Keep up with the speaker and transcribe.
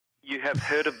You have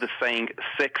heard of the saying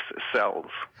 "sex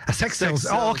sells." Sex sells.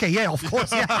 Oh, okay, yeah, of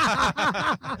course. Yeah.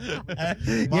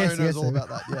 Mario knows all about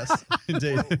that. Yes,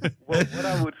 indeed. Well, what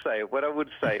I would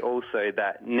say also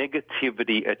that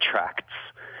negativity attracts.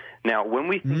 Now, when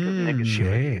we think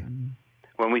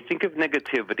of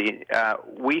negativity,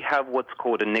 we have what's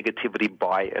called a negativity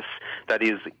bias that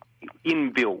is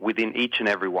inbuilt within each and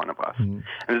every one of us. And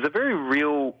there's a very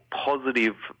real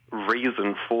positive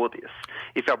reason for this.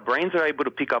 If our brains are able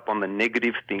to pick up on the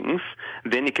negative things,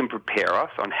 then it can prepare us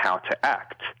on how to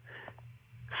act.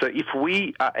 So if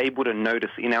we are able to notice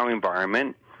in our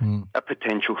environment a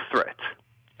potential threat,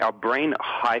 our brain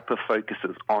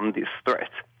hyper-focuses on this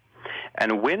threat.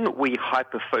 And when we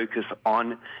hyper-focus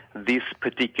on this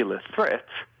particular threat,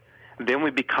 then we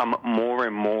become more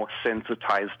and more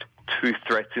sensitized to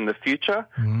threats in the future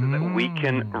so that we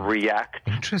can react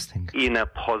in a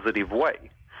positive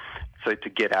way. So to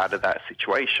get out of that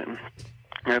situation.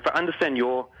 Now, if I understand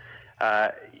your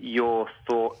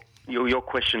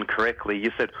question correctly,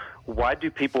 you said, why do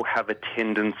people have a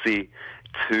tendency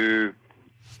to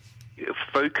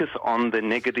focus on the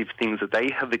negative things that they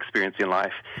have experienced in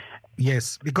life?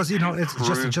 Yes, because, it's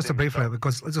just a brief,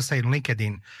 because let's just say in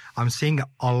LinkedIn, I'm seeing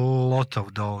a lot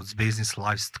of those business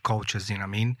life coaches, you know what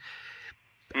I mean?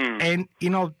 And,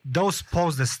 those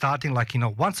posts that starting like,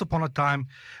 once upon a time,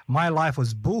 my life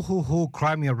was boo-hoo-hoo,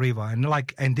 cry me a river.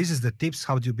 And this is the tips,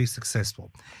 how do you be successful?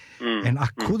 And I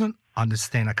couldn't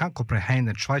understand, I can't comprehend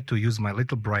and try to use my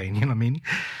little brain, you know what I mean?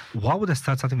 Why would I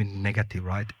start something with negative,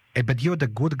 right? But you're the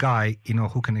good guy,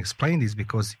 who can explain this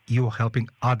because you're helping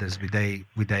others with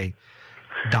a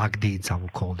dark deeds, I will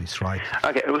call this, right?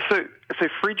 Okay, well, so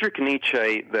Friedrich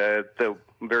Nietzsche, the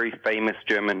very famous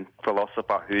German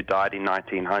philosopher who died in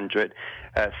 1900,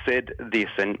 said this,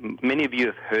 and many of you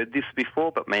have heard this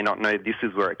before but may not know this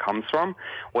is where it comes from: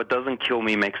 what doesn't kill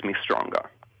me makes me stronger.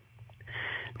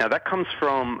 Now, that comes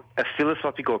from a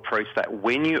philosophical approach that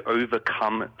when you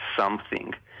overcome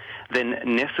something, then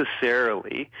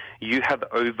necessarily you have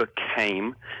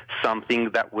overcame something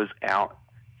that was out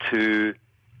to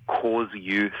cause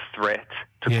you threat,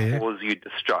 to cause you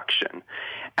destruction.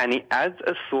 And it adds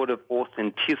a sort of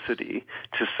authenticity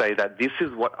to say that this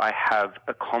is what I have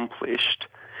accomplished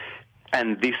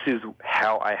and this is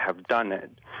how I have done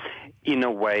it, in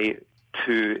a way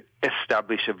to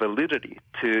establish a validity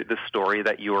to the story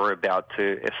that you are about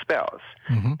to espouse.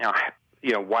 Now,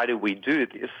 why do we do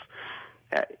this?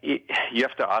 You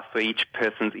have to ask for each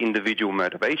person's individual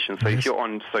motivation. So if you're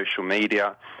on social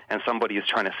media and somebody is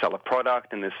trying to sell a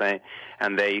product and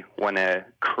they want to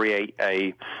create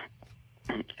a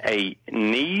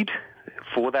need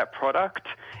for that product,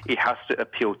 it has to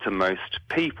appeal to most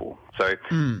people. So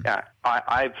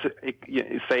I've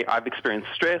experienced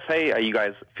stress. Hey, are you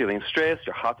guys feeling stressed?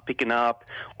 Your heart's picking up,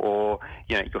 or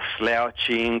you're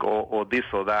slouching, or this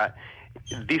or that.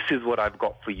 This is what I've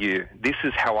got for you. This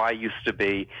is how I used to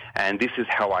be, and this is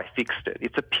how I fixed it.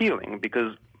 It's appealing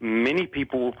because many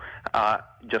people,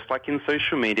 just like in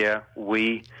social media,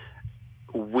 we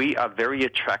are very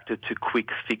attracted to quick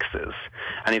fixes.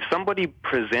 And if somebody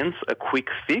presents a quick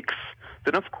fix,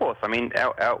 then of course,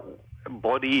 our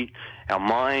body, our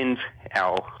mind,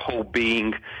 our whole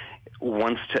being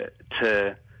wants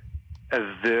to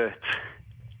avert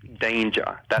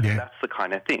danger. That's the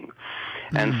kind of thing.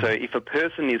 And so if a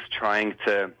person is trying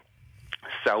to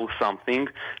sell something,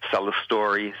 sell a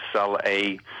story, sell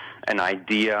an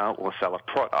idea, or sell a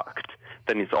product,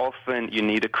 then it's often you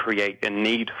need to create a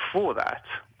need for that,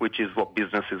 which is what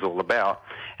business is all about.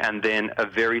 And then a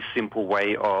very simple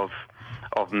way of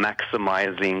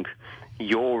maximizing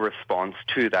your response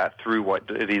to that through what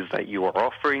it is that you are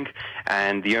offering.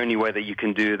 And the only way that you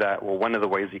can do that, or one of the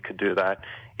ways you could do that,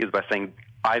 is by saying,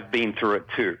 I've been through it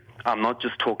too. I'm not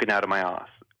just talking out of my ass.